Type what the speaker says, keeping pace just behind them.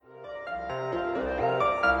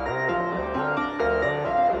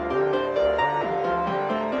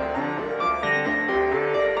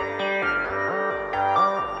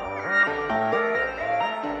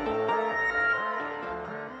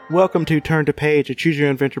Welcome to Turn to Page, a Choose Your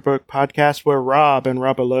Own Adventure book podcast where Rob and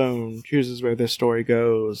Rob alone chooses where this story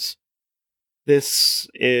goes. This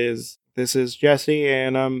is Jesse,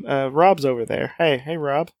 and Rob's over there. Hey,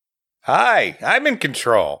 Rob. Hi, I'm in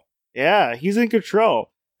control. Yeah, he's in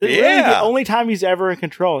control. This is really the only time he's ever in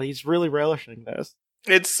control. He's really relishing this.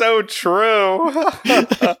 It's so true.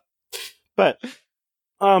 But,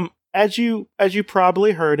 as you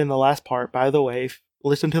probably heard in the last part, by the way,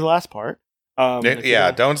 listen to the last part.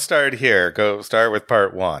 Don't start here. Go start with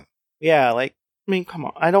part 1. Yeah, come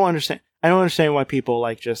on. I don't understand why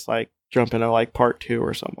people just jump into part 2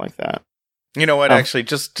 or something like that. You know what? Actually,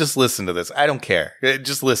 just listen to this. I don't care.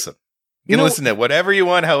 Just listen. You can listen to whatever you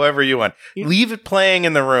want, however you want. Leave it playing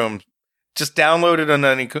in the room. Just download it on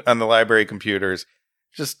the library computers.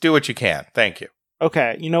 Just do what you can. Thank you.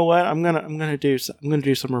 Okay, you know what? I'm gonna do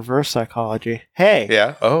some reverse psychology. Hey,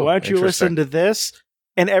 yeah. Oh, why don't you listen to this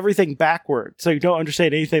and everything backward, so you don't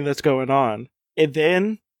understand anything that's going on, and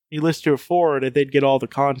then you listen to it forward, and then get all the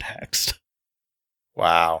context.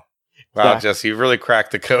 Wow, Yeah. Jesse, you really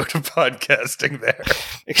cracked the code of podcasting there.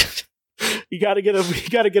 You gotta get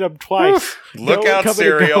them twice. Look out,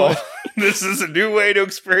 Serial. This is a new way to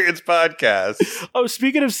experience podcasts. Oh,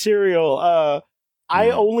 speaking of Serial, I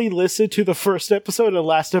only listened to the first episode and the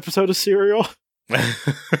last episode of Serial.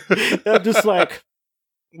 I'm just like,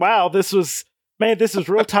 wow, this was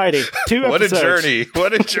real tidy. 2 episodes.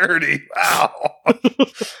 What a journey. Wow.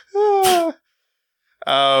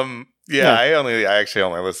 I actually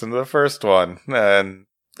only listened to the first one, and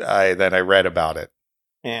I read about it.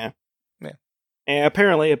 Yeah. And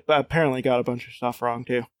apparently got a bunch of stuff wrong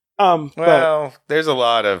too. There's a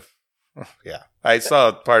lot of I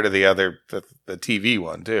saw part of the TV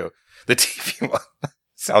one too. The TV one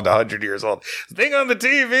sound 100 years old. Thing on the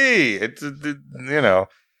TV. It's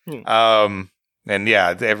and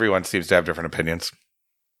everyone seems to have different opinions.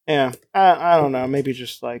 Yeah, I don't know. Maybe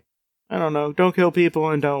just I don't know. Don't kill people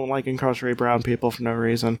and don't incarcerate brown people for no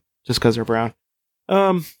reason just because they're brown.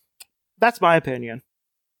 That's my opinion.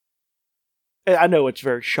 I know it's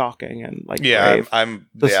very shocking and brave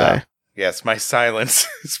to say. Yes, my silence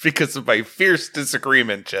is because of my fierce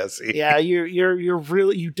disagreement, Jesse. Yeah,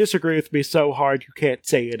 you disagree with me so hard you can't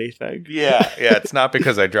say anything. Yeah, it's not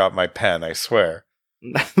because I dropped my pen, I swear.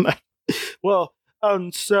 Well,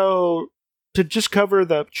 so to just cover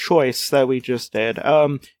the choice that we just did,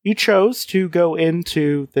 you chose to go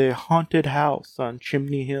into the haunted house on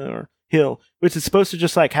Chimney Hill, which is supposed to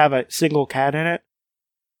just have a single cat in it.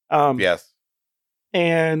 Yes.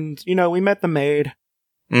 And, we met the maid.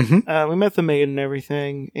 Mm-hmm. We met the maid and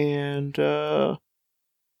everything, and that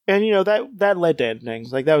led to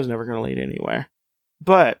endings. That was never going to lead anywhere.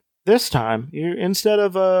 But this time, you instead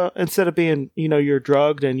of being, you're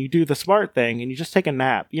drugged and you do the smart thing and you just take a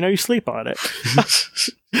nap. You sleep on it.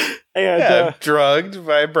 And I'm drugged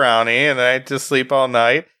by a brownie and I had to sleep all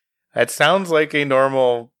night. That sounds like a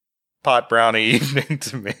normal pot brownie evening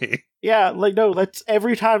to me. Yeah, no, that's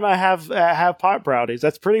every time I have pot brownies.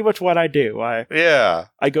 That's pretty much what I do. I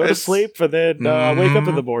go to sleep and then I wake up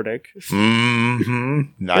in the morning. Mm-hmm.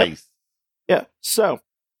 Nice. Yeah. So,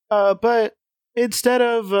 but instead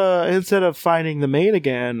of finding the maid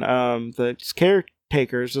again, the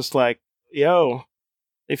caretaker's just yo,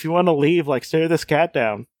 if you want to leave, stare this cat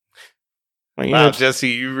down. Wow, Jesse,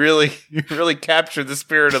 you really captured the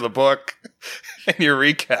spirit of the book in your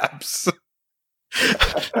recaps.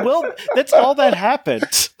 Well, that's all that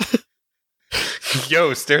happened.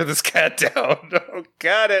 Yo, stare this cat down. Oh,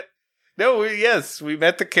 got it. No, we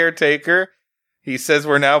met the caretaker. He says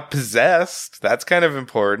we're now possessed. That's kind of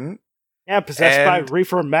important. Yeah, possessed by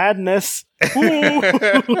reefer madness. Oh,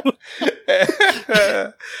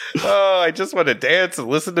 I just want to dance and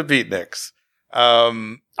listen to beatniks.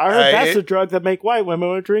 I heard that's a drug that make white women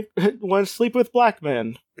want to sleep with black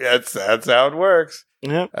men. That's how it works.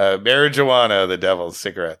 Yep. Marijuana, the devil's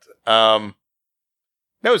cigarette. So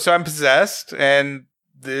I'm possessed, and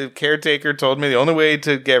the caretaker told me the only way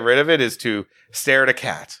to get rid of it is to stare at a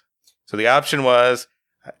cat. So the option was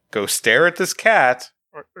go stare at this cat,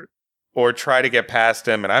 or try to get past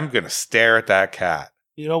him, and I'm going to stare at that cat.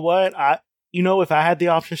 You know what? If I had the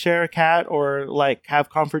option to stare at a cat or have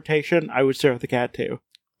confrontation, I would stare at the cat too.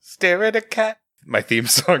 Stare at a cat. My theme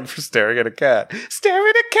song for staring at a cat. Stare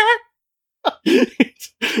at a cat.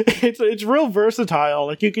 It's real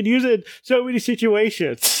versatile. You can use it in so many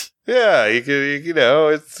situations. Yeah, you could,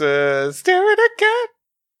 it's stare at a cat.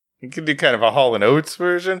 You can do kind of a Hall & Oates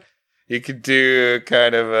version. You could do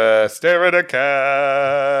kind of a stare at a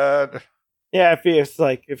cat. Yeah,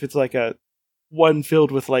 if it's a one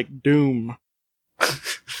filled with doom.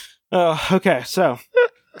 Okay, so,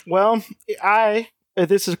 well, I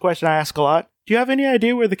This is a question I ask a lot. Do you have any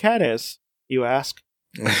idea where the cat is? You ask.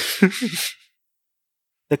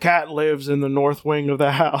 The cat lives in the north wing of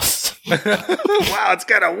the house. Wow, it's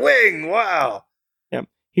got a wing. Wow. Yeah.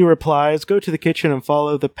 He replies, go to the kitchen and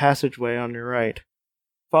follow the passageway on your right.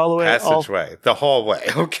 Follow it. Passageway. The hallway.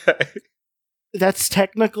 Okay. That's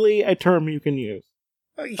technically a term you can use.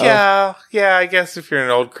 Yeah, I guess if you're in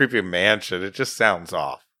an old creepy mansion, it just sounds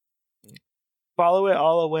off. Follow it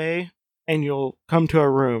all the way, and you'll come to a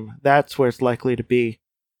room. That's where it's likely to be.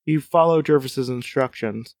 You follow Jervis's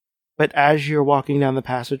instructions, but as you're walking down the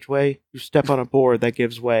passageway, you step on a board that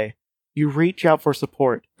gives way. You reach out for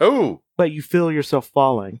support. Oh! But you feel yourself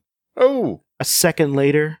falling. Oh! A second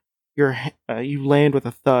later, you land with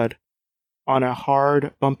a thud on a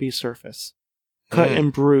hard, bumpy surface. Cut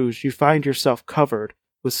and bruised, you find yourself covered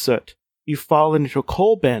with soot. You fall into a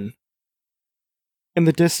coal bin. In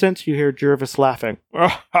the distance, you hear Jervis laughing.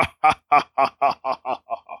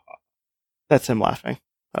 That's him laughing,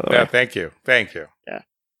 by the way. Yeah, thank you. Yeah.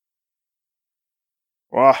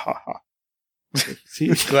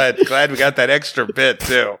 glad we got that extra bit,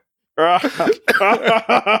 too. Yeah,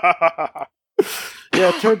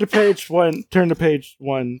 turn to page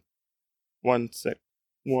 106.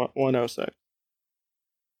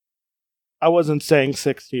 I wasn't saying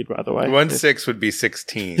 16, by the way. 1/6 would be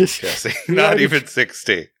 16, Jesse. Not even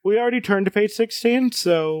 60. We already turned to page 16,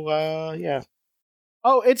 so yeah.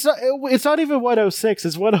 Oh, it's not even 106.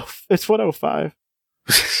 It's 105.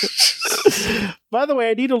 By the way,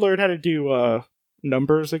 I need to learn how to do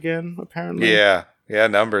numbers again. Apparently, yeah,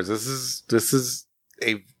 numbers.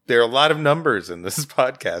 There are a lot of numbers in this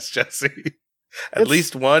podcast, Jesse. At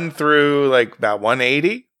least 1 through like about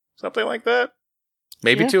 180, something like that.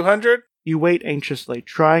 Maybe 200. You wait anxiously,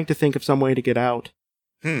 trying to think of some way to get out.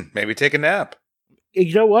 Maybe take a nap.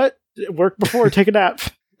 You know what? Work before, take a nap.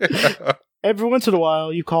 Every once in a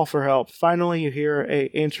while, you call for help. Finally, you hear a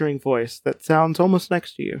answering voice that sounds almost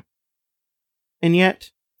next to you. And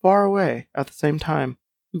yet, far away at the same time.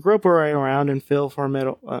 You grope your way around and feel for a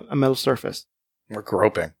metal surface. We're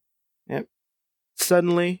groping. Yep.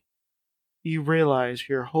 Suddenly, you realize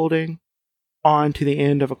you're holding on to the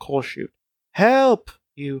end of a coal chute. Help!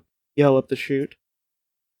 You yell up the chute.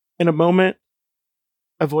 In a moment,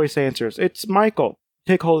 a voice answers. It's Michael.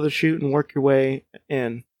 Take hold of the chute and work your way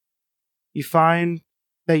in. You find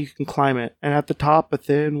that you can climb it, and at the top, a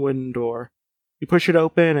thin wooden door. You push it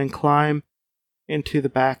open and climb into the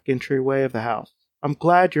back entryway of the house. I'm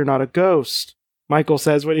glad you're not a ghost, Michael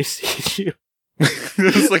says when he sees you.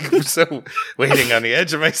 It's like I'm so waiting on the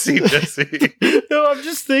edge of my seat, Jesse. No, I'm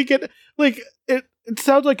just thinking, like, it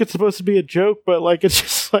sounds like it's supposed to be a joke, but like it's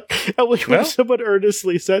just like when someone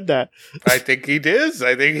earnestly said that. I think he did.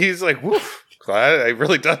 I think he's like, woof, glad I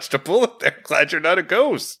really dodged a bullet there. Glad you're not a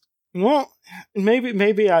ghost. Well,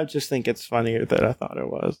 maybe I just think it's funnier than I thought it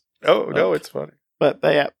was. Oh, no, it's funny. But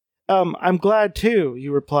yeah. I'm glad too,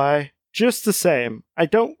 you reply. Just the same. I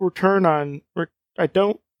don't plan on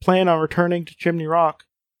returning to Chimney Rock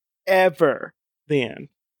ever. The end.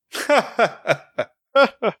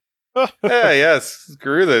 Yeah,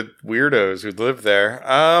 screw the weirdos who live there.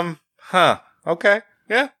 Okay.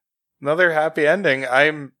 Yeah. Another happy ending.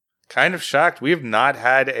 I'm kind of shocked. We have not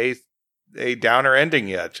had a downer ending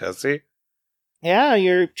yet, Jesse. Yeah,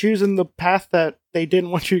 you're choosing the path that they didn't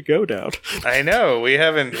want you to go down. I know. We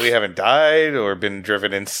haven't died or been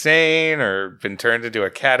driven insane or been turned into a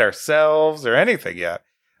cat ourselves or anything yet.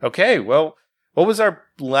 Okay, well, what was our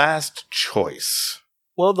last choice?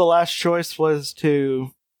 Well, the last choice was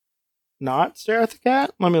to not stare at the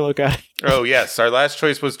cat? Let me look at it. Oh, yes. Our last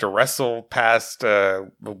choice was to wrestle past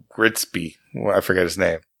Gritsby. Well, I forget his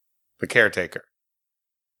name. The caretaker.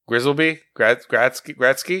 Grizzleby?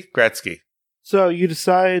 Gratsky? So you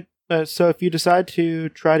decide. So if you decide to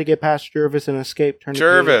try to get past Jervis and escape, turn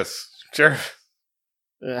Jervis.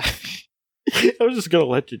 I was just gonna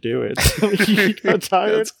let you do it. You got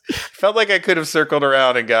tired. Felt like I could have circled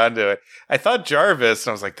around and gone to it. I thought Jarvis,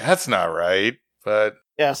 and I was like, "That's not right." But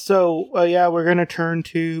yeah. So we're gonna turn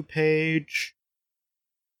to page.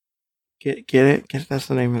 Get it? That's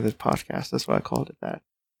the name of this podcast. That's why I called it that.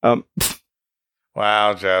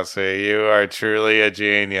 Wow, Jesse, you are truly a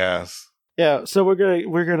genius. Yeah, so we're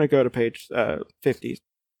gonna go to page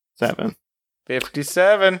 57.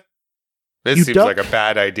 57. This seems like a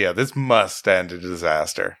bad idea. This must end in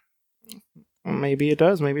disaster. Maybe it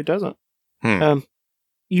does. Maybe it doesn't.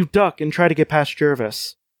 You duck and try to get past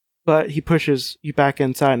Jervis, but he pushes you back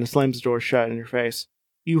inside and slams the door shut in your face.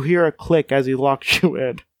 You hear a click as he locks you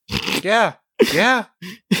in. Yeah.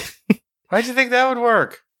 Why'd you think that would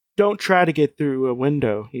work? Don't try to get through a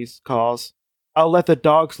window, he calls. I'll let the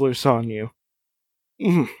dogs loose on you.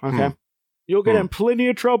 Okay. You'll get in plenty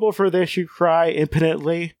of trouble for this, you cry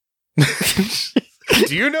impotently.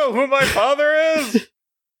 Do you know who my father is?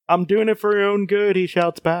 I'm doing it for your own good, he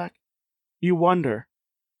shouts back. You wonder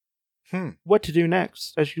what to do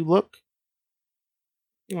next as you look.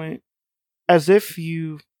 Wait. As if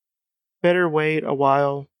you better wait a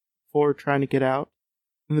while before trying to get out.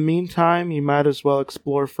 In the meantime, you might as well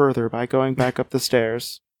explore further by going back up the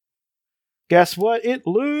stairs. Guess what? It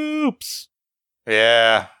loops!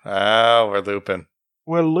 Yeah. Oh, we're looping.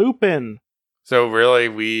 We're looping. So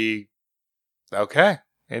really, okay.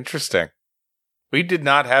 Interesting. We have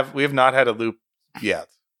not had a loop yet.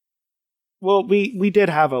 Well, we did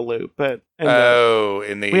have a loop, but in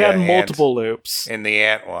the we had multiple loops in the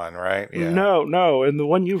ant one, right? Yeah. No, in the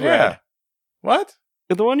one you read. What?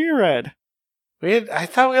 In the one you read. I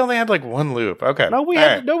thought we only had like one loop. Okay. No, we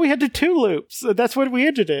had the 2 loops. That's what we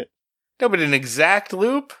ended it. No, but an exact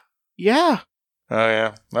loop? Yeah. Oh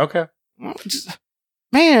yeah. Okay.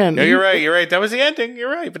 Man. No, you're right. That was the ending.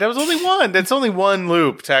 You're right. But that was only one. That's only one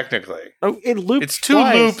loop, technically. Oh, it looped It's 2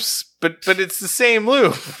 twice. loops, but it's the same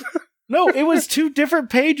loop. No, it was 2 different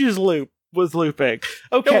pages was looping.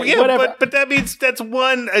 Okay, no, yeah, whatever. But that means that's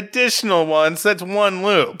one additional one, so that's one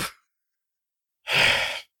loop.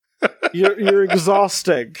 You're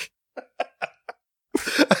exhausting.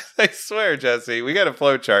 I swear, Jesse, we got to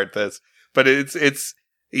flowchart this. But it's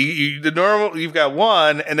the normal. You've got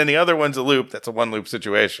one, and then the other one's a loop. That's a 1 loop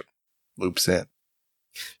situation. Loops in.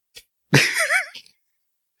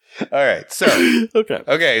 All right, so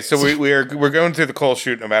okay, so we're going through the coal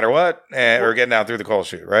chute no matter what, and we're getting out through the coal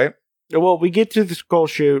chute, right? Well, we get to the coal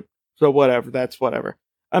chute, so whatever. That's whatever.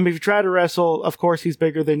 If you try to wrestle, of course he's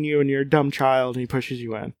bigger than you, and you're a dumb child, and he pushes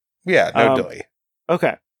you in. Yeah, no dilly.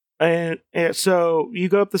 Okay, and so you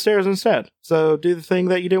go up the stairs instead. So do the thing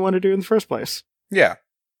that you didn't want to do in the first place. Yeah.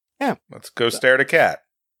 Let's go stare at a cat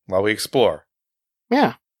while we explore.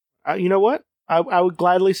 Yeah, you know what? I would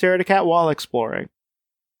gladly stare at a cat while exploring.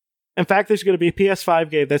 In fact, there's going to be a PS5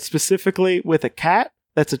 game that's specifically with a cat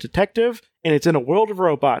that's a detective, and it's in a world of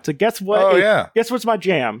robots. And guess what? Oh, Guess what's my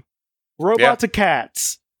jam? Robots and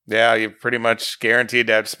cats. Yeah, you're pretty much guaranteed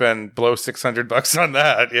to have to blow $600 on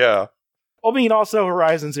that. Yeah. I mean, also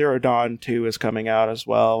Horizon Zero Dawn 2 is coming out as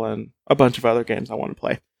well, and a bunch of other games I want to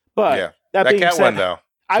play. But that being cat said, one though.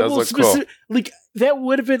 I will cool. That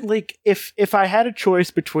would have been if I had a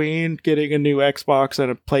choice between getting a new Xbox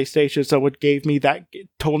and a PlayStation, someone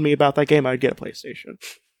told me about that game, I'd get a PlayStation.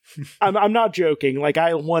 I'm not joking.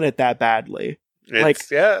 I want it that badly.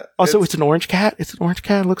 It's an orange cat. It's an orange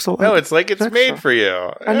cat. It looks so. No, it's like it's made for you.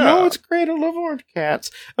 Yeah. I know it's great. I love orange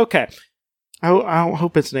cats. Okay. I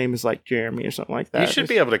hope its name is like Jeremy or something like that. You should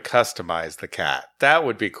be able to customize the cat. That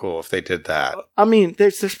would be cool if they did that. I mean,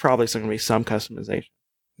 there's probably going to be some customization.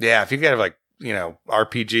 Yeah, if you could have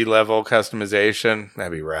RPG level customization,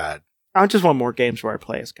 that'd be rad. I just want more games where I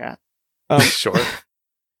play as cat. Sure.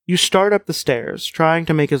 You start up the stairs, trying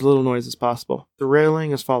to make as little noise as possible. The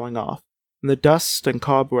railing is falling off, and the dust and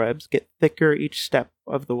cobwebs get thicker each step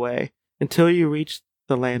of the way until you reach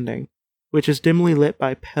the landing, which is dimly lit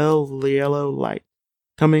by pale yellow light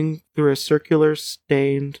coming through a circular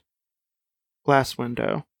stained glass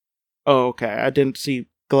window. Oh, okay. I didn't see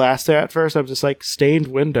glass there at first. I was just like, stained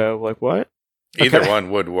window. Like, what? Either one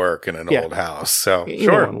would work in an old house. So,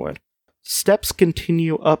 Either one would. Steps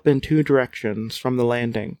continue up in 2 directions from the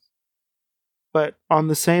landing, but on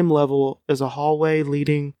the same level is a hallway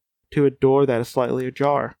leading to a door that is slightly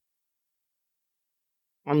ajar.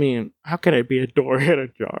 I mean, how can it be a door in a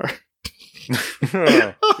jar?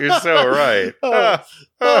 You're so right.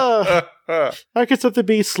 How can something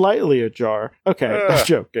be slightly ajar? Okay, I'm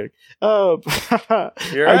joking.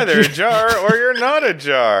 You're either a jar or you're not a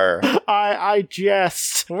jar. I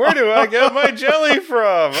jest. Where do I get my jelly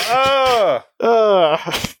from?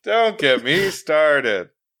 Don't get me started.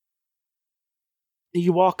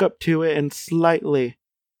 You walk up to it and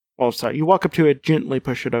you walk up to it, gently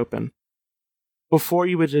push it open. Before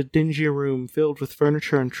you is a dingy room filled with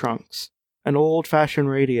furniture and trunks. An old-fashioned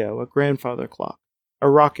radio, a grandfather clock, a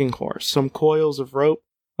rocking horse, some coils of rope,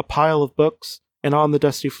 a pile of books, and on the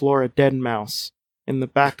dusty floor a dead mouse. In the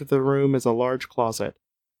back of the room is a large closet.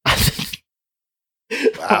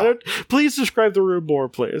 Wow. Please describe the room more,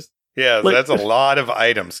 please. Yeah, that's a lot of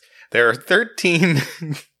items. There are 13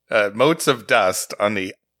 motes of dust on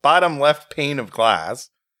the bottom left pane of glass.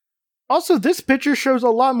 Also, this picture shows a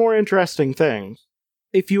lot more interesting things.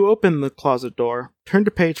 If you open the closet door, turn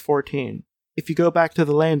to page 14. If you go back to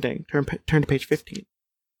the landing, turn to page 15.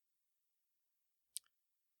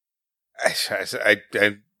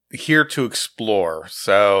 I'm here to explore,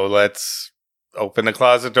 so let's open the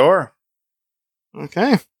closet door.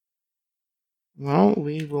 Okay. Well,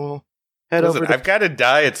 we will head Listen, over to... I've got to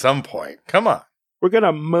die at some point. Come on. We're going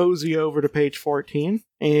to mosey over to page 14.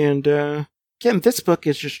 And, again, this book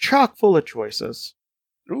is just chock full of choices.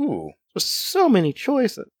 Ooh. There's so many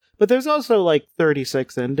choices. But there's also,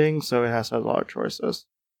 36 endings, so it has to have a lot of choices.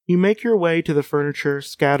 You make your way to the furniture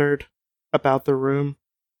scattered about the room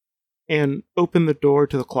and open the door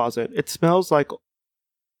to the closet. It smells like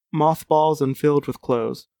mothballs and filled with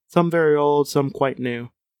clothes. Some very old, some quite new.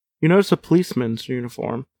 You notice a policeman's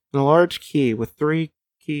uniform and a large key with 3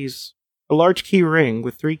 keys, a large key ring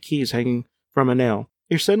with 3 keys hanging from a nail.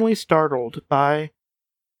 You're suddenly startled by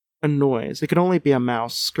a noise. It could only be a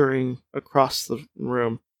mouse scurrying across the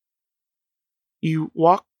room. You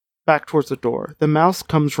walk back towards the door. The mouse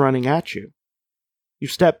comes running at you. You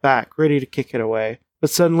step back, ready to kick it away, but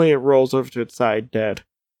suddenly it rolls over to its side, dead.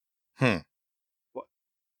 What?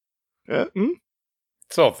 Hmm?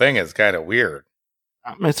 This whole thing is kind of weird.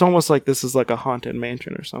 It's almost like this is like a haunted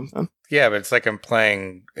mansion or something. Yeah, but it's like I'm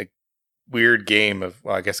playing a weird game of,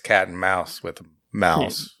 well, I guess cat and mouse with a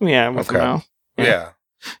mouse. Yeah, with a mouse. Yeah.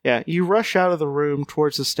 Yeah, you rush out of the room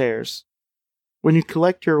towards the stairs. When you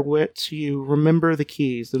collect your wits, you remember the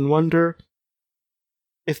keys and wonder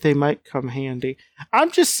if they might come handy.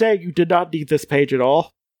 I'm just saying you did not need this page at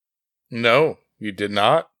all. No, you did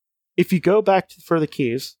not. If you go back for the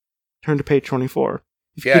keys, turn to page 24.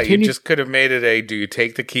 You just could have made it a, do you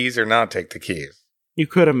take the keys or not take the keys? You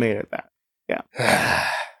could have made it that. Yeah.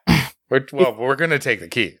 We're going to take the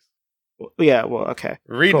keys. Yeah, well, okay.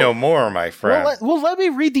 Read no more, my friend. Let me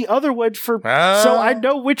read the other one so I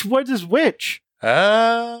know which one is which.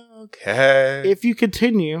 Okay. If you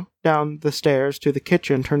continue down the stairs to the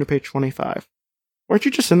kitchen, turn to page 25. Weren't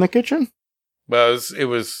you just in the kitchen? Well, it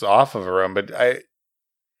was off of a room, but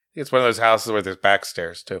it's one of those houses where there's back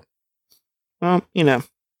stairs, too. Well, Yeah.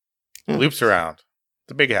 Loops around.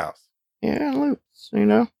 It's a big house. Yeah, loops,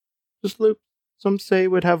 Just loops. Some say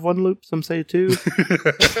it would have 1 loop, some say 2.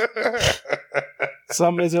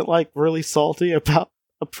 Some isn't really salty about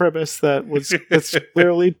a premise it's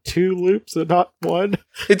clearly 2 loops and not 1.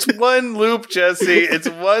 It's 1 loop, Jesse. It's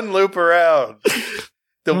 1 loop around.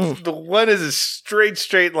 The one is a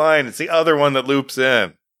straight line. It's the other one that loops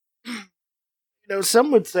in.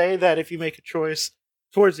 Some would say that if you make a choice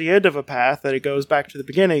towards the end of a path that it goes back to the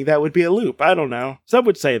beginning, that would be a loop. I don't know. Some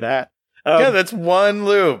would say that. Yeah, that's 1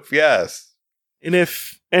 loop. Yes. And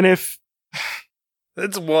if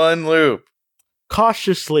that's 1 loop.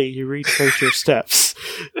 Cautiously, you retrace your steps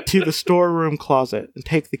to the storeroom closet and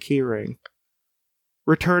take the key ring.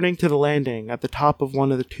 Returning to the landing at the top of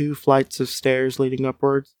one of the 2 flights of stairs leading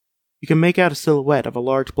upwards, you can make out a silhouette of a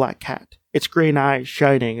large black cat, its green eyes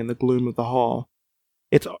shining in the gloom of the hall.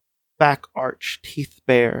 Its back arched, teeth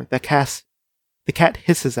bare. The cat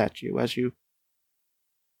hisses at you as you...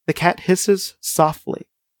 The cat hisses softly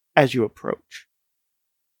as you approach.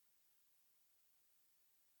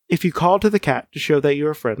 If you call to the cat to show that you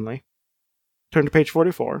are friendly, turn to page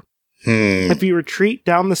 44. If you retreat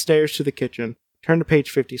down the stairs to the kitchen, turn to page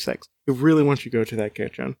 56. It really wants you to go to that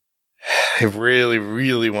kitchen. I really,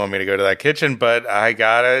 really want me to go to that kitchen, but I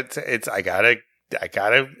gotta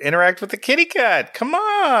interact with the kitty cat. Come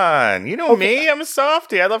on. You know me. I'm a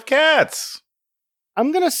softie. I love cats.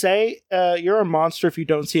 I'm gonna say you're a monster if you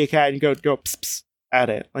don't see a cat and go pss, pss at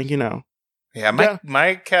it. Yeah,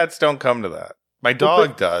 my cats don't come to that. My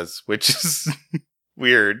dog does, which is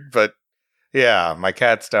weird, but yeah, my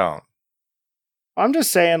cats don't. I'm just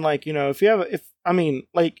saying, you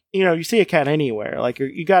see a cat anywhere,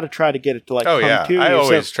 you got to try to get it to come to you. I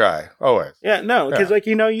always try. Always. Yeah, no, because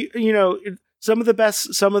some of the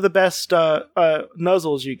best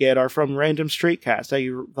nuzzles you get are from random street cats that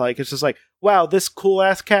you like. It's just wow, this cool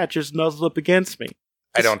ass cat just nuzzled up against me.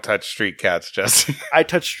 I don't touch street cats, Jesse. I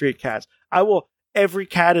touch street cats. I will. Every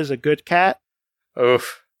cat is a good cat.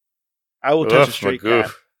 Oof. I will touch a street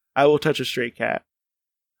cat. I will touch a street cat.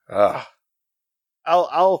 Ugh.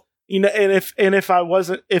 I'll and if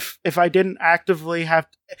I didn't actively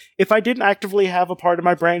have a part of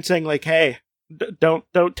my brain saying hey, don't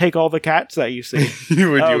take all the cats that you see.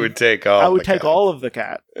 you would take all. I would take all of the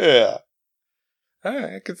cats. Yeah. All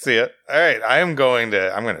right, I can see it. All right, I'm going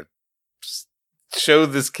to show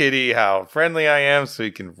this kitty how friendly I am so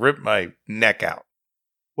he can rip my neck out.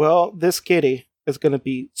 Well, this kitty is going to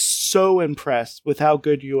be so impressed with how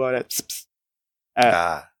good you are at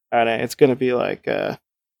and it's going to be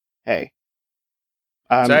hey.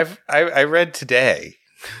 So I read today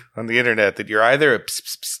on the internet that you're either a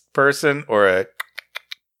person or a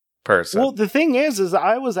person. Well, the thing is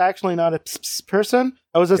I was actually not a person.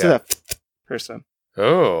 I was just a person.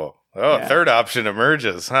 Oh, Oh, Yeah. third option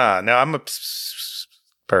emerges, huh? No, I'm a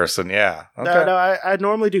person, yeah. Okay. No, I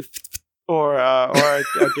normally do or I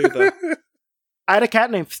do the. I had a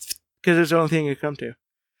cat named because it's the only thing you come to.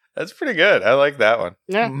 That's pretty good. I like that one.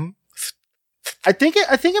 Yeah. Mhm. I think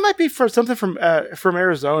it might be for something from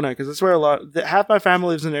Arizona because that's where half my family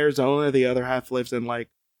lives in Arizona, the other half lives in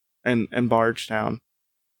in Bardstown,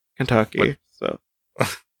 Kentucky. So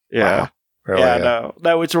yeah, Wow. Really, yeah,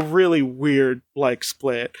 no, it's a really weird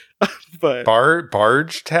split, but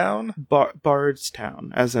Bardstown?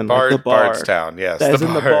 Bardstown, as in the bard, Bardstown, yes. as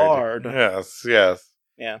in the bard. Yes.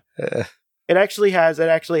 Yeah. Uh, It actually has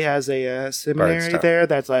a seminary Bardstown. there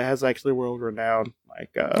that's has actually world renowned,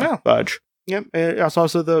 Oh. Budge. Yep, it's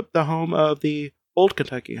also the home of the old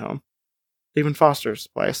Kentucky home, Stephen Foster's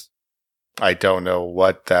place. I don't know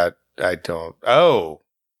what that. I don't. Oh,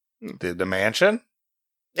 the mansion.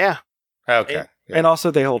 Yeah, Okay, and also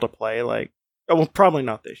they hold a play well, probably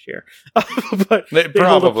not this year, but they hold a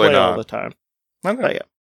probably play all not. the time. Okay.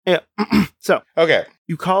 But yeah. So Okay.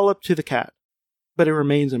 you call up to the cat, but it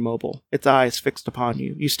remains immobile, its eyes fixed upon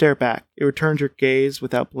you. You stare back. It returns your gaze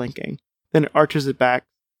without blinking. Then it arches it back,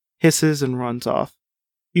 hisses, and runs off.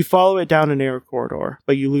 You follow it down a narrow corridor,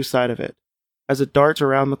 but you lose sight of it. As it darts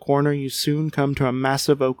around the corner, you soon come to a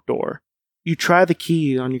massive oak door. You try the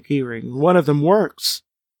key on your keyring. One of them works.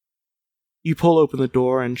 You pull open the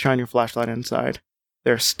door and shine your flashlight inside.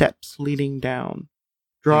 There are steps leading down.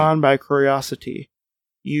 Drawn by curiosity,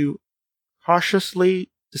 you cautiously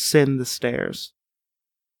descend the stairs.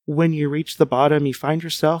 When you reach the bottom, you find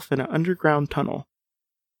yourself in an underground tunnel.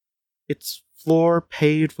 Its floor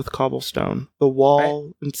paved with cobblestone. The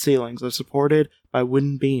wall and ceilings are supported by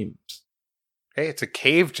wooden beams. Hey, it's a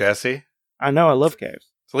cave, Jesse. I know, I love caves.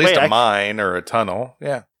 It's at least Wait, a mine or a tunnel.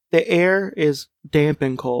 Yeah. The air is damp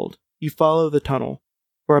and cold. You follow the tunnel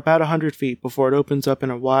for about 100 feet before it opens up in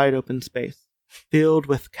a wide open space, filled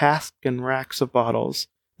with casks and racks of bottles.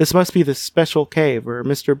 This must be the special cave where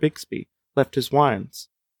Mr. Bixby left his wines.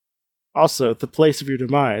 Also, the place of your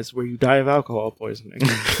demise, where you die of alcohol poisoning.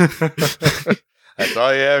 That's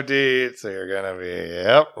all you have to eat, so you're gonna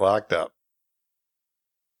be locked up.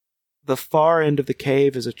 The far end of the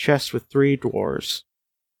cave is a chest with 3 drawers.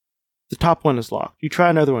 The top one is locked. You try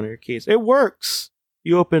another one of your keys. It works!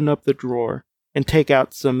 You open up the drawer and take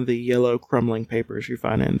out some of the yellow crumbling papers you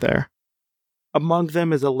find in there. Among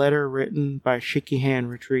them is a letter written by a shaky hand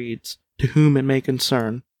which reads, "To whom it may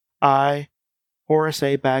concern, I, Horace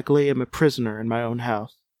A. Bagley, am a prisoner in my own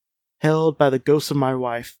house, held by the ghost of my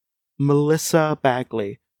wife, Melissa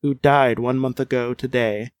Bagley, who died 1 month ago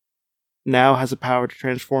today, now has the power to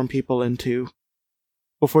transform people into..."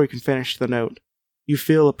 Before you can finish the note, you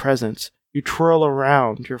feel a presence. You twirl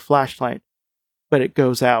around your flashlight, but it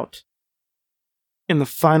goes out. In the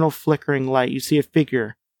final flickering light, you see a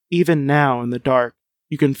figure. Even now, in the dark,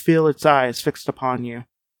 you can feel its eyes fixed upon you.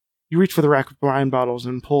 You reach for the rack of wine bottles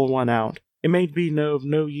and pull one out. It may be of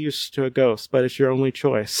no use to a ghost, but it's your only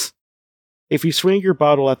choice. If you swing your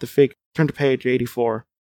bottle at the figure, turn to page 84.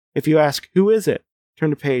 If you ask, "Who is it?" turn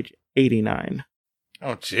to page 89.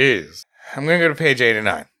 Oh, jeez. I'm gonna go to page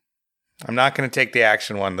 89. I'm not gonna take the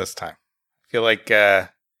action one this time. I feel like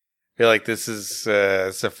this is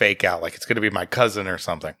it's a fake out. Like it's gonna be my cousin or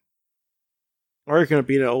something. Or you're going to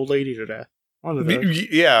beat an old lady to death. One of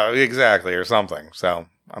those. Yeah, exactly, or something. So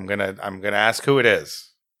I'm gonna ask who it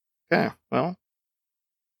is. Okay, well.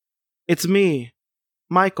 "It's me,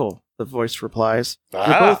 Michael," the voice replies.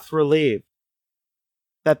 You're both relieved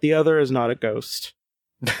that the other is not a ghost.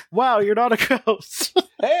 Wow, you're not a ghost.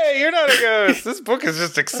 Hey, you're not a ghost. This book is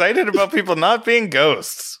just excited about people not being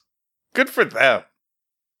ghosts. Good for them.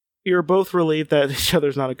 You're both relieved that each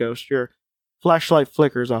other's not a ghost. Your flashlight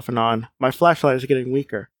flickers off and on. "My flashlight is getting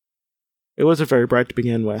weaker. It wasn't very bright to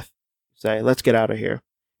begin with." You say, "Let's get out of here."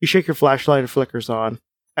 You shake your flashlight, it flickers on.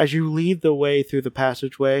 As you lead the way through the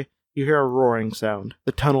passageway, you hear a roaring sound.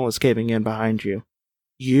 The tunnel is caving in behind you.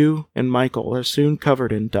 You and Michael are soon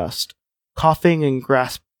covered in dust. Coughing and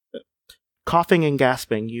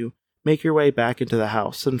gasping, you make your way back into the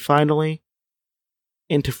house, and finally,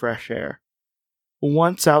 into fresh air.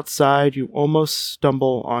 Once outside, you almost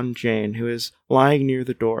stumble on Jane, who is lying near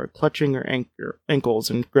the door, clutching her ankles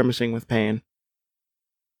and grimacing with pain.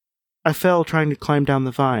 "I fell trying to climb down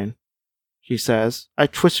the vine," she says. "I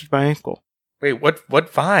twisted my ankle." Wait, what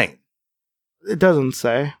vine? It doesn't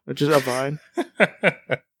say. It's just a vine.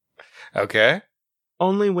 Okay.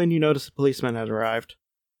 Only when you notice a policeman has arrived.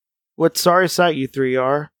 "What sorry sight you 3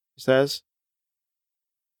 are," he says.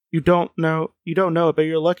 You don't know it, but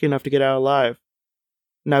you're lucky enough to get out alive.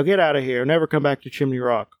 Now get out of here and never come back to Chimney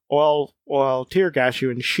Rock, or I'll tear gas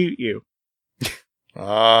you and shoot you."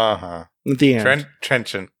 Uh-huh. The end.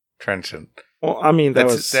 Trenchant. Well, I mean,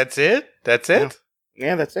 That's it? That's it?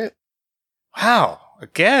 Yeah, that's it. Wow.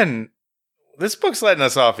 Again, this book's letting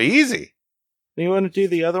us off easy. Do you want to do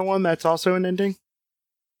the other one that's also an ending?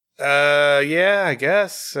 Yeah, I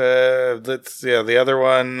guess. The other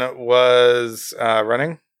one was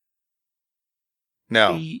running.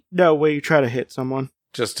 No. No, where you try to hit someone.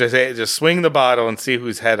 Just swing the bottle and see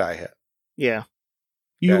whose head I hit. Yeah.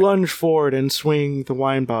 You lunge forward and swing the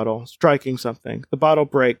wine bottle, striking something. The bottle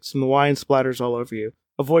breaks and the wine splatters all over you.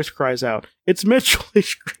 A voice cries out, "It's Mitchell!" He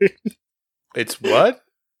screams. It's what?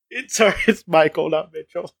 It's Michael, not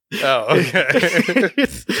Mitchell. Oh, okay.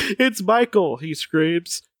 it's Michael, he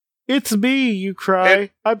screams. "It's me," you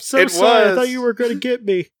cry. "I'm so sorry, I thought you were going to get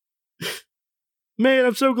me. Man,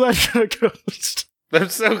 I'm so glad you're not a ghost." I'm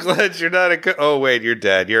so glad you're not a ghost. Oh, wait, you're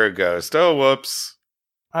dead. You're a ghost. Oh, whoops.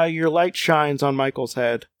 Your light shines on Michael's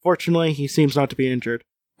head. Fortunately, he seems not to be injured.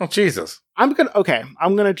 Oh, Jesus. I'm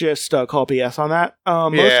gonna just call BS on that.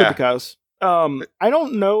 Mostly because I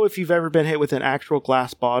don't know if you've ever been hit with an actual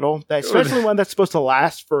glass bottle, especially one that's supposed to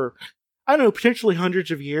last for, I don't know, potentially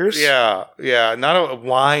hundreds of years. Yeah, not a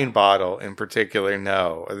wine bottle in particular.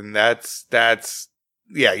 No, and that's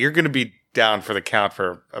you're gonna be down for the count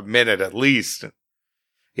for a minute at least.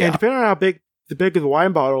 Yeah, and depending on how big the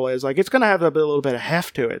wine bottle is, like, it's gonna have a little bit of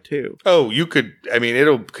heft to it too. Oh, you could. I mean,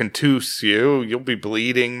 it'll contuse you. You'll be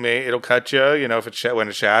bleeding. It'll cut you. You know, if when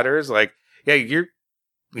it shatters, like, yeah, you're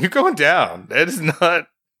going down. That is not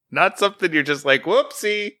something you're just like,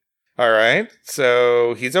 whoopsie. All right,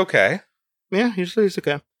 so he's okay. Yeah, he's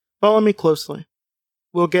okay. Follow me closely.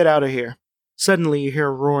 We'll get out of here. Suddenly, you hear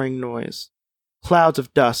a roaring noise. Clouds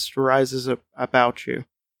of dust rises about you.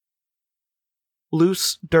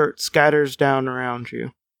 Loose dirt scatters down around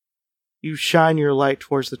you. You shine your light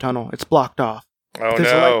towards the tunnel. It's blocked off. Oh,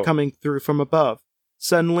 There's a light coming through from above.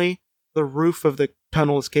 Suddenly, the roof of the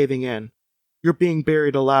tunnel is caving in. You're being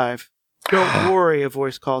buried alive. "Don't worry," a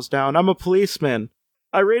voice calls down. "I'm a policeman.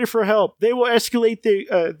 I raided for help. They will escalate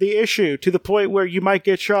the issue to the point where you might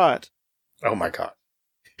get shot." Oh my God.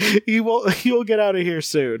 You'll get out of here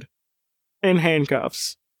soon. In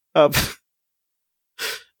handcuffs.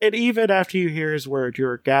 And even after you hear his word,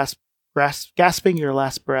 you're gasping your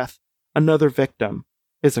last breath. Another victim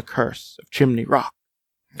is a curse of Chimney Rock.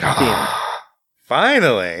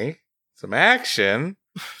 Finally, some action.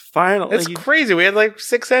 Finally. It's crazy. We had like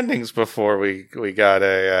 6 endings before we got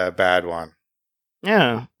a bad one.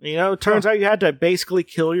 Yeah. It turns out you had to basically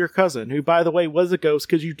kill your cousin, who, by the way, was a ghost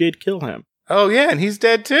because you did kill him. Oh, yeah, and he's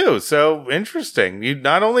dead too. So interesting. You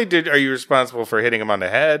not only are you responsible for hitting him on the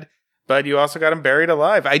head, but you also got him buried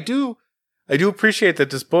alive. I do appreciate that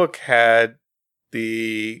this book had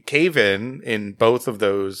the cave-in both of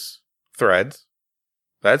those threads.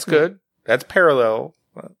 That's good. That's parallel.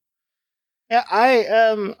 Yeah,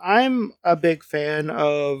 I'm a big fan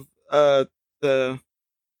of the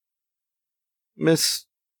Miss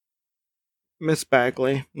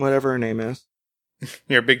Bagley, whatever her name is.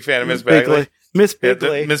 You're a big fan of Miss Bagley? Miss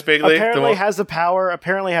Bigley. Miss Bigley apparently has the power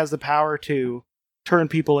to turn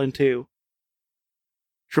people into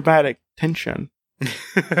dramatic tension. It's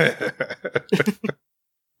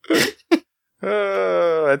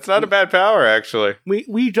not a bad power, actually.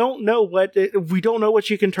 We don't know what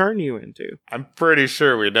she can turn you into. I'm pretty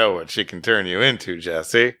sure we know what she can turn you into,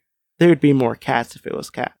 Jesse. There would be more cats if it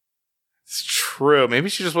was cat. It's true. Maybe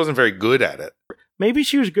she just wasn't very good at it. Maybe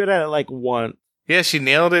she was good at it like once. Yeah, she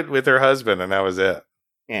nailed it with her husband, and that was it.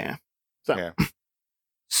 Yeah.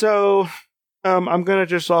 So, I'm gonna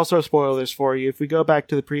just also spoil this for you. If we go back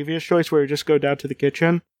to the previous choice, where we just go down to the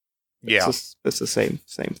kitchen, it's the same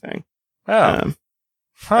thing. Oh,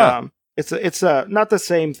 it's not the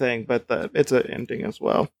same thing, but it's an ending as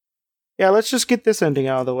well. Yeah, let's just get this ending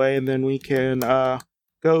out of the way, and then we can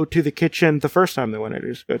go to the kitchen the first time they wanted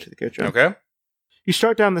to just go to the kitchen. Okay. You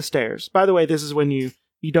start down the stairs. By the way, this is when you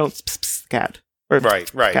don't the cat.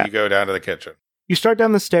 Right. Cat. You go down to the kitchen. You start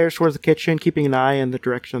down the stairs towards the kitchen, keeping an eye in the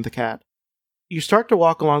direction of the cat. You start to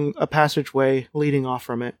walk along a passageway leading off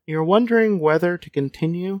from it. You're wondering whether to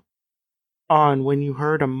continue on when you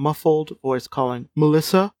heard a muffled voice calling,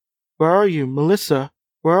 "Melissa? Where are you? Melissa?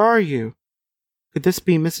 Where are you?" Could this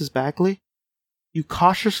be Mrs. Bagley? You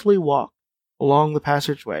cautiously walk along the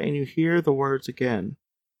passageway and you hear the words again.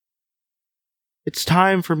 "It's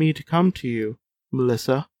time for me to come to you,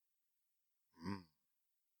 Melissa."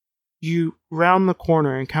 You round the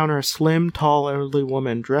corner and encounter a slim, tall, elderly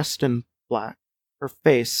woman dressed in black. Her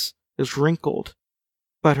face is wrinkled,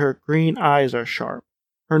 but her green eyes are sharp.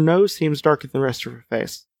 Her nose seems darker than the rest of her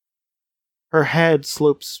face. Her head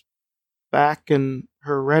slopes back and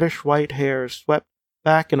her reddish-white hair is swept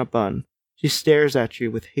back in a bun. She stares at you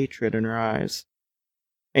with hatred in her eyes.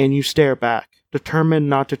 And you stare back, determined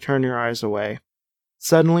not to turn your eyes away.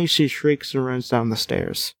 Suddenly, she shrieks and runs down the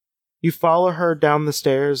stairs. You follow her down the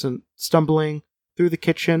stairs and stumbling through the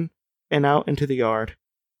kitchen and out into the yard.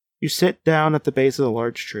 You sit down at the base of the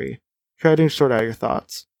large tree, trying to sort out your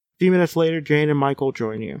thoughts. A few minutes later, Jane and Michael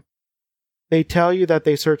join you. They tell you that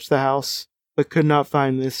they searched the house, but could not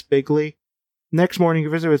find Miss Bigley. Next morning, you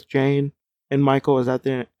visit with Jane, and Michael is at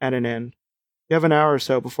an end. You have an hour or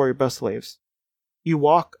so before your bus leaves. You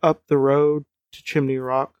walk up the road to Chimney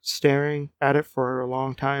Rock, staring at it for a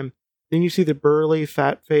long time. Then you see the burly,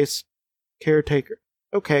 fat-faced caretaker.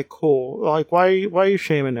 Okay, cool. Like, why are you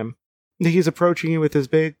shaming him? He's approaching you with his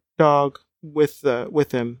big dog with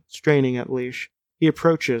him, straining at leash. He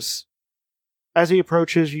approaches. As he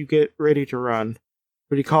approaches, you get ready to run.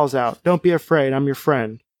 But he calls out, "Don't be afraid, I'm your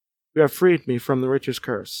friend. You have freed me from the witch's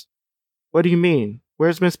curse." "What do you mean?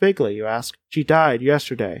 Where's Miss Bigley?" you ask. "She died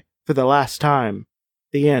yesterday, for the last time."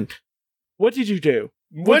 The end. What did you do?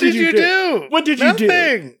 What did you do? What did you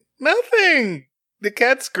do? Nothing. The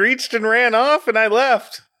cat screeched and ran off, and I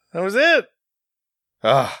left. That was it.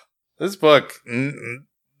 This book, a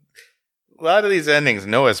lot of these endings,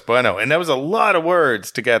 no es bueno, and that was a lot of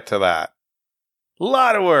words to get to that. A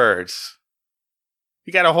lot of words.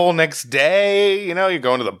 You got a whole next day, you're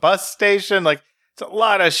going to the bus station. Like, it's a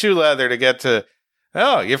lot of shoe leather to get to,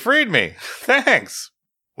 "Oh, you freed me. Thanks."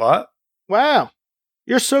 What? Wow.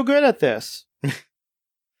 You're so good at this.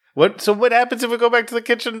 So what happens if we go back to the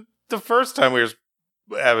kitchen the first time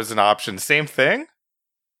that was an option? Same thing?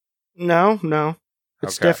 No.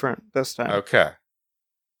 It's Okay. different this time. Okay.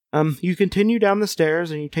 You continue down the stairs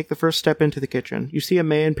and you take the first step into the kitchen. You see a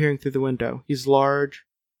man peering through the window. He's large.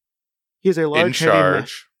 He is a large, In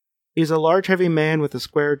charge. He's a large, heavy man with a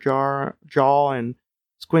square jaw and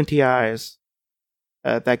squinty eyes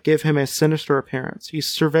that give him a sinister appearance. He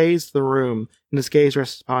surveys the room, and his gaze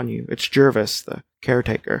rests upon you. It's Jervis, the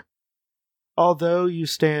caretaker. Although you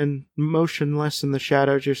stand motionless in the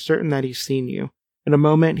shadows, you're certain that he's seen you. In a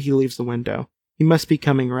moment, he leaves the window. He must be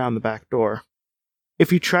coming around the back door.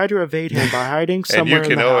 If you try to evade him by hiding somewhere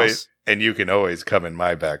in the house... And you can always come in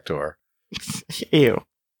my back door. Ew.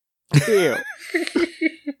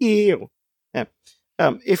 Ew. Yeah.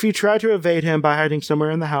 If you try to evade him by hiding somewhere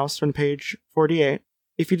in the house, on page 48,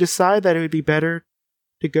 if you decide that it would be better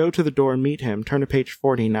to go to the door and meet him, turn to page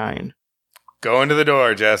 49. Go into the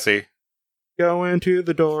door, Jesse. Go into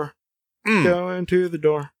the door. Go into the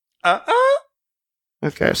door.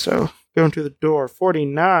 Okay, so go into the door.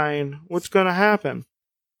 49. What's going to happen?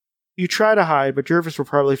 You try to hide, but Jervis will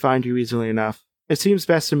probably find you easily enough. It seems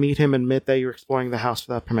best to meet him and admit that you're exploring the house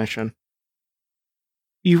without permission.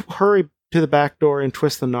 You hurry to the back door and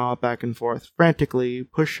twist the knob back and forth. Frantically, you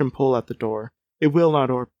push and pull at the door. It will not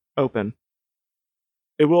open.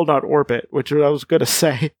 It will not orbit, which I was going to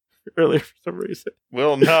say earlier for some reason.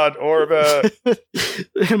 Will not orbit.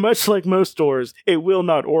 Much like most doors, it will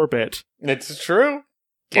not orbit. It's true.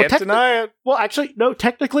 Can't deny it. Well, actually, no,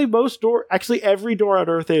 technically every door on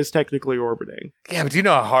Earth is technically orbiting. Yeah, but do you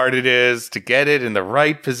know how hard it is to get it in the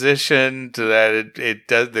right position so that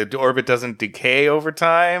the orbit doesn't decay over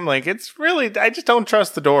time? Like, it's really, I just don't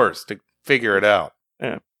trust the doors to figure it out.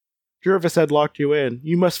 Yeah. Jervis had locked you in.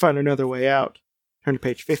 You must find another way out. Turn to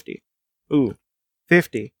page 50. Ooh,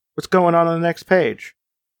 50. What's going on the next page?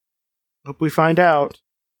 Hope we find out.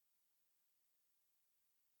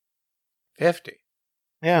 50.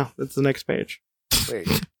 Yeah, that's the next page. Wait.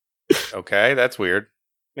 Okay, that's weird.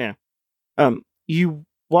 Yeah. You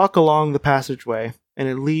walk along the passageway, and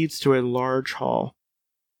it leads to a large hall.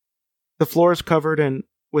 The floor is covered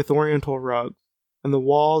with oriental rugs, and the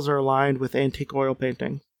walls are lined with antique oil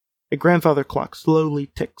paintings. A grandfather clock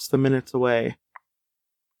slowly ticks the minutes away,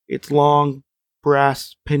 its long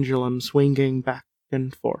brass pendulum swinging back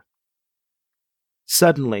and forth.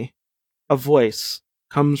 Suddenly, a voice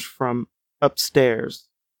comes from upstairs.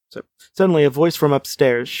 Suddenly, a voice from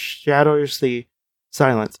upstairs shatters the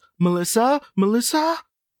silence. Melissa? Melissa?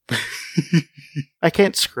 I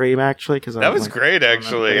can't scream, actually, because that was great,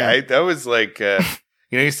 actually. That was like,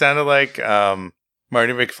 you sounded like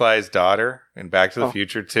Marty McFly's daughter in Back to the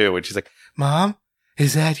Future 2, when she's like, "Mom,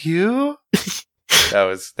 is that you?" That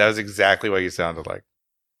was exactly what you sounded like.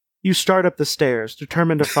 You start up the stairs,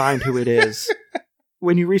 determined to find who it is.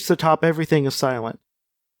 When you reach the top, everything is silent.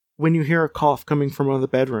 When you hear a cough coming from one of the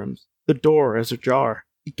bedrooms, the door is ajar.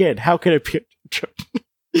 Again, how can it be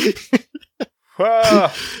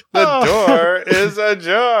Whoa, the door is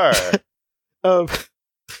ajar.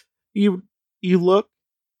 You look,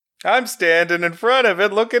 I'm standing in front of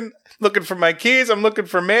it looking for my keys. I'm looking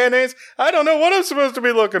for mayonnaise. I don't know what I'm supposed to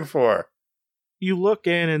be looking for. You look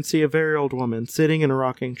in and see a very old woman sitting in a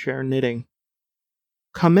rocking chair knitting.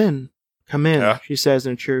 Come in, she says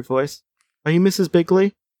in a cheery voice. Are you Mrs.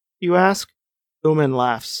 Bigley? You ask. The woman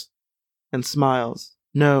laughs and smiles.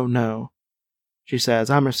 No, she says.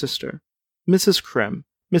 I'm her sister, Mrs. Krim.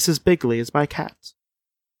 Mrs. Bigley is my cat.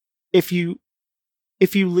 If you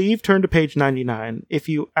leave, turn to page 99. If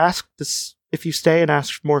you stay and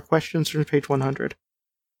ask more questions, turn to page 100.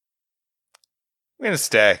 I'm gonna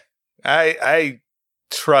stay. I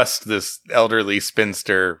trust this elderly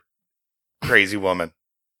spinster crazy woman.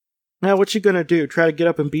 Now, what you gonna do? Try to get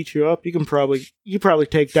up and beat you up? You probably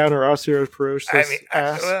take down her osteoporosis. I mean,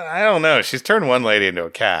 ass. I don't know. She's turned one lady into a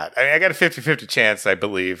cat. I mean, I got a 50-50 chance, I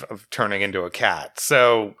believe, of turning into a cat.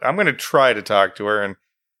 So I'm gonna try to talk to her and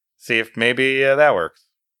see if maybe that works.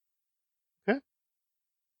 Okay.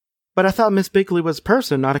 But I thought Miss Bigley was a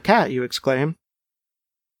person, not a cat, you exclaim.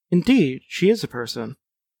 Indeed, she is a person,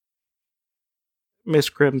 Miss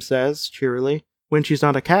Krim says cheerily, when she's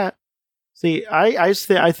not a cat. See, I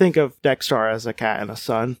think of Dexter as a cat and a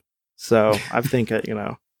son, so I think it,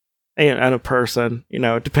 and a person,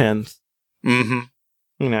 it depends.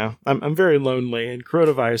 Mm-hmm. I'm very lonely, and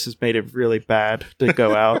coronavirus has made it really bad to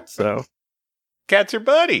go out, so. Cat's your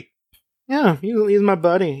buddy. Yeah, he's my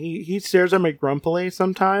buddy. He stares at me grumpily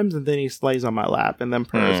sometimes, and then he lays on my lap and then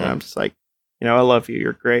purrs, and I'm just like, I love you,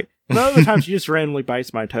 you're great. And other times he just randomly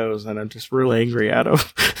bites my toes, and I'm just really angry at him.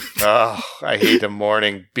 Oh, I hate the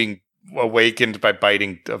morning being awakened by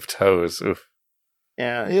biting of toes. Oof.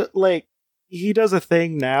 Yeah, he does a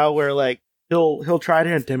thing now where he'll try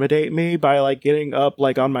to intimidate me by getting up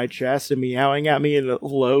on my chest and meowing at me in a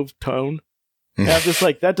low tone. And I'm just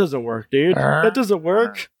like, that doesn't work, dude. That doesn't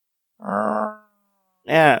work.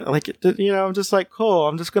 Yeah, I'm just like, cool.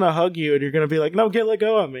 I'm just gonna hug you, and you're gonna be like, no, let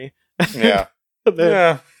go of me. Yeah,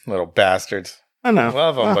 yeah, little bastards. I know. I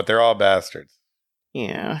love them, but they're all bastards.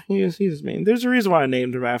 Yeah, he's mean. There's a reason why I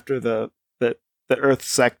named him after the Earth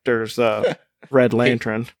Sector's Red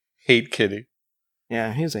Lantern. Hate kitty.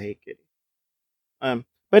 Yeah, he's a hate kitty.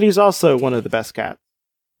 But he's also one of the best cats.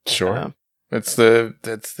 Sure. That's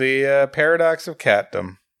the paradox of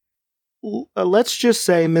catdom. Let's just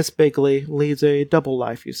say Miss Bigley leads a double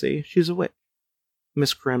life, you see. She's a witch.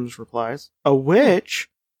 Miss Krims replies. A witch?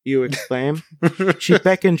 You exclaim. She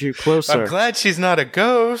beckons you closer. I'm glad she's not a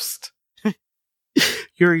ghost.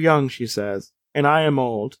 You're young, she says, and I am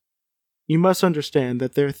old. You must understand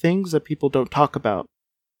that there are things that people don't talk about.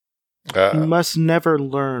 You must never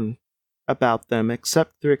learn about them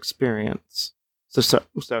except through experience. So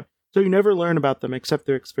you never learn about them except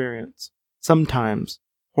through experience. Sometimes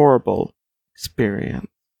horrible experience.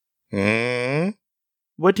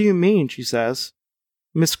 What do you mean? She says.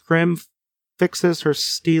 Miss Krim fixes her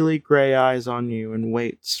steely gray eyes on you and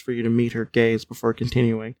waits for you to meet her gaze before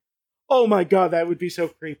continuing. Oh my god, that would be so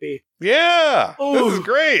creepy. Yeah! Ooh. This is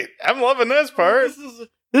great. I'm loving this part.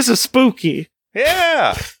 This is spooky.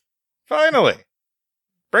 Yeah! Finally.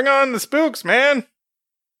 Bring on the spooks, man.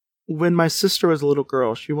 When my sister was a little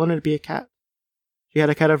girl, she wanted to be a cat. She had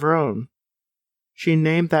a cat of her own. She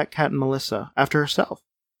named that cat Melissa, after herself.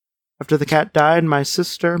 After the cat died, my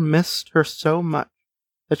sister missed her so much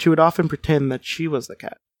that she would often pretend that she was the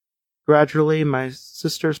cat. Gradually, my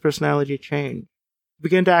sister's personality changed. She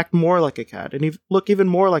began to act more like a cat, and look even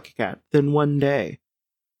more like a cat. Then one day,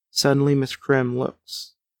 suddenly Miss Krim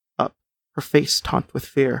looks up, her face taut with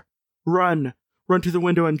fear. Run! Run to the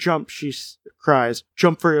window and jump, she cries.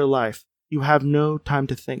 Jump for your life. You have no time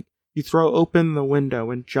to think. You throw open the window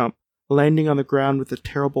and jump, landing on the ground with a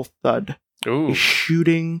terrible thud. Ooh. A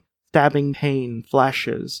shooting, stabbing pain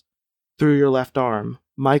flashes through your left arm.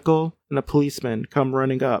 Michael and a policeman come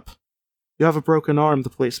running up. You have a broken arm, the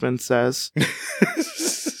policeman says.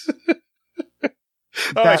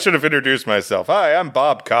 I should have introduced myself. Hi, I'm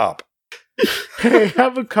Bob Cop. Hey,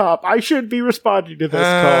 I'm a cop. I should be responding to this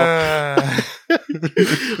call.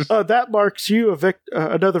 That marks you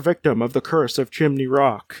another victim of the curse of Chimney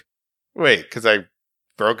Rock. Wait, because I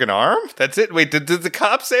broke an arm? That's it? Wait, did the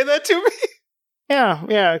cop say that to me?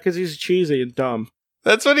 Yeah, because he's cheesy and dumb.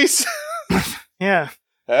 That's what he said. Yeah.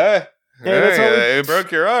 You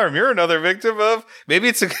broke your arm. You're another victim of. Maybe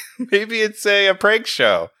it's a prank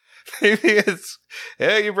show. Maybe it's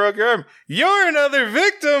you broke your arm. You're another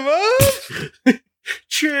victim of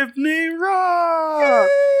Chimney Rock.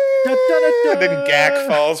 And then Gak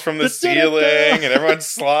falls from the ceiling, and everyone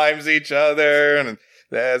slimes each other, and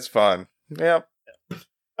that's fun. Yep.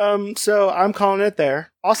 So I'm calling it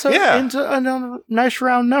there. Also, into a nice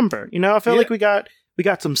round number. I feel like we got We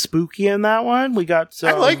got some spooky in that one. We got some.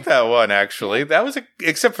 I like that one, actually. That was,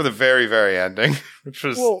 except for the very, very ending, which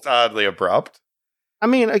was oddly abrupt. I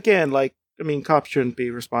mean, again, cops shouldn't be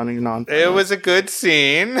responding to non-violence. It was a good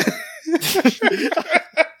scene.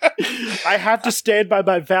 I have to stand by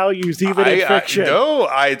my values, even in fiction.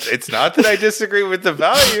 It's not that I disagree with the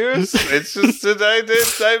values. It's just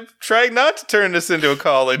that I'm trying not to turn this into a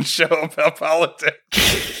call-in show about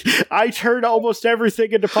politics. I turn almost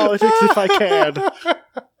everything into politics if I can.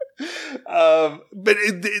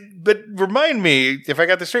 But remind me, if I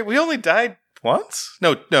got this straight, we only died once?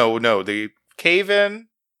 No, the cave-in?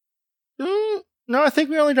 No, I think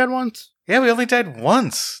we only died once. Yeah, we only died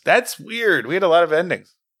once. That's weird. We had a lot of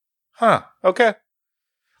endings. Huh. Okay.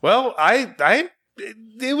 Well,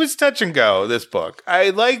 it was touch and go, this book. I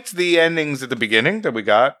liked the endings at the beginning that we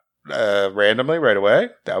got randomly right away.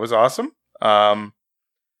 That was awesome. And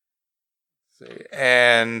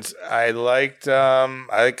I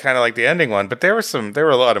kind of liked the ending one, but there were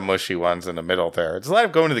a lot of mushy ones in the middle there. It's a lot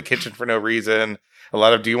of going to the kitchen for no reason. A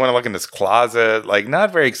lot of, do you want to look in this closet? Like,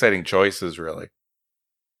 not very exciting choices, really.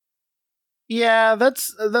 Yeah,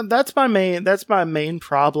 that's my main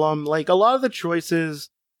problem. Like, a lot of the choices,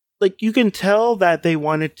 like, you can tell that they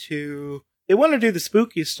want to do the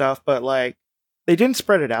spooky stuff, but like they didn't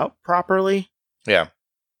spread it out properly. Yeah.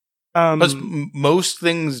 Most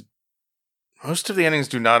of the endings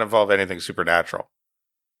do not involve anything supernatural.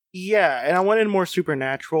 Yeah, and I wanted more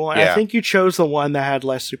supernatural, and I think you chose the one that had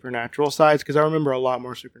less supernatural sides, because I remember a lot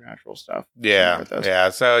more supernatural stuff. Yeah,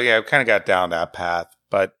 so I kind of got down that path,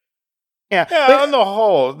 but but, on the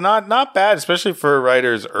whole, not bad, especially for a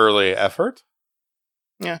writer's early effort.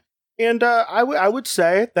 Yeah, and I would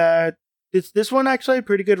say that this one actually had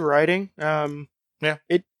pretty good writing.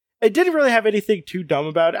 It didn't really have anything too dumb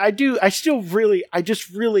about it. I just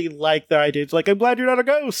really like the idea. It's like, I'm glad you're not a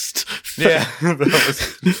ghost. Yeah.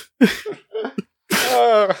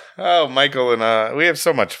 Michael and we have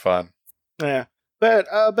so much fun. Yeah. But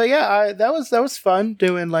yeah, that was fun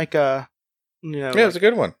doing like a, it was a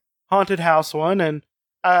good one. Haunted house one, and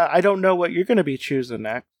I don't know what you're going to be choosing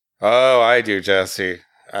next. Oh, I do, Jesse.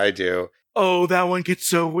 I do. Oh, that one gets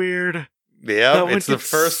so weird. Yeah, it's the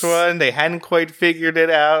first one. They hadn't quite figured it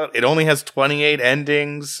out. It only has 28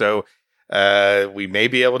 endings, so we may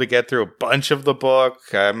be able to get through a bunch of the book.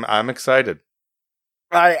 I'm excited.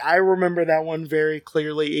 I remember that one very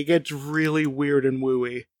clearly. It gets really weird and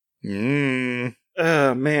wooey. Man,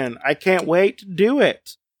 I can't wait to do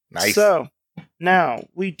it. Nice. So now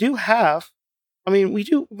we do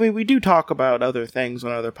talk about other things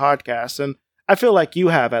on other podcasts, and I feel like you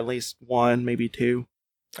have at least one, maybe two.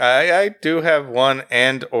 I do have one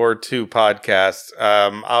and or two podcasts.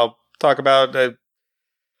 I'll talk about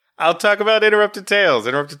Interrupted Tales.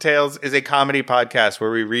 Interrupted Tales is a comedy podcast where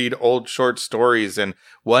we read old short stories, and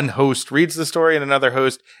one host reads the story and another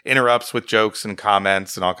host interrupts with jokes and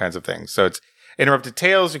comments and all kinds of things. So it's Interrupted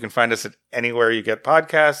Tales. You can find us at anywhere you get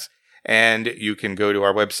podcasts, and you can go to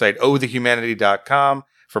our website, ohthehumanity.com,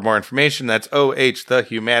 for more information. That's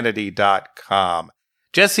ohthehumanity.com.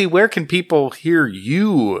 Jesse, where can people hear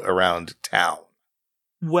you around town?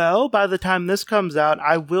 Well, by the time this comes out,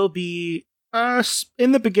 I will be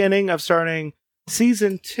in the beginning of starting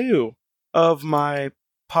season 2 of my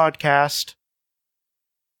podcast,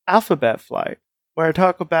 Alphabet Flight, where I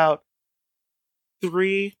talk about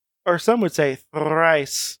 3, or some would say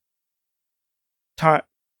thrice. I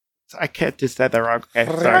can't just say that wrong.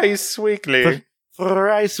 Okay, thrice weekly.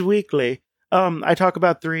 Thrice weekly. I talk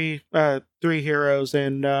about three heroes,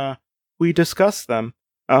 and we discuss them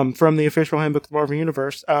from the official handbook of the Marvel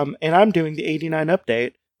Universe. And I'm doing the 89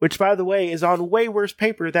 update, which, by the way, is on way worse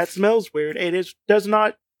paper that smells weird. It does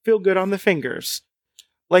not feel good on the fingers.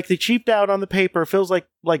 Like, they cheaped out on the paper, feels like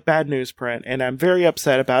bad newsprint, and I'm very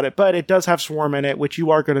upset about it. But it does have Swarm in it, which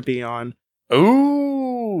you are going to be on.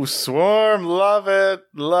 Ooh, Swarm, love it.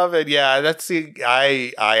 Yeah, that's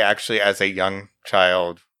I actually, as a young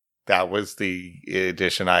child, that was the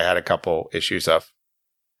edition I had a couple issues of.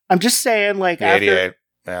 I'm just saying, like, the 88,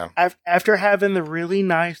 yeah. After having the really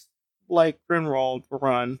nice, like, Grinwald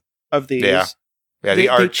run of these. Yeah, the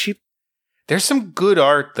art. There's some good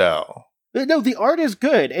art, though. No, the art is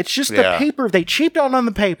good. It's just the paper. They cheaped out on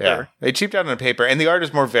the paper. Yeah, they cheaped out on the paper, and the art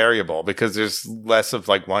is more variable because there's less of,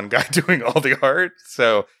 like, one guy doing all the art.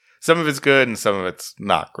 So some of it's good and some of it's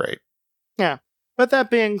not great. Yeah. But that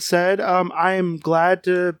being said, I am glad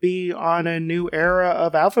to be on a new era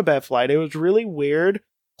of Alphabet Flight. It was really weird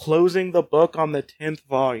closing the book on the 10th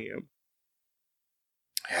volume.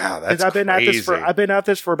 Yeah, that's I've been crazy. I've been at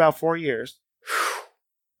this for about 4 years.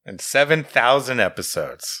 And 7,000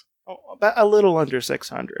 episodes. about a little under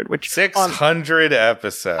 600. Which 600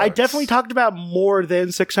 episodes. I definitely talked about more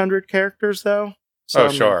than 600 characters, though. So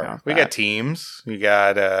sure. We got teams. You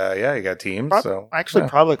got you got teams.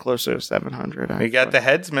 Probably closer to 700. You got the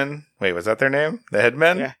Headsmen. Wait, was that their name? The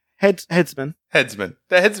Headmen? Yeah. Headsmen. Headsmen.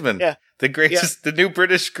 The Headsmen. Yeah. The greatest, the new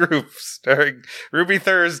British group starring Ruby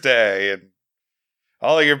Thursday and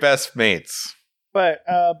all of your best mates. But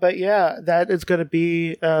yeah, that is going to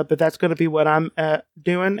be, that's going to be what I'm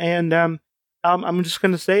doing. And I'm just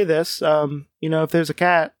going to say this. If there's a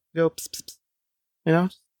cat, go, pss, pss,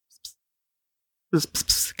 pss, pss, pss,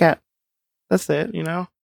 pss, cat. That's it,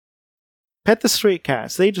 Pet the street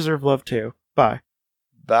cats. They deserve love too. Bye.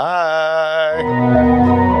 Bye.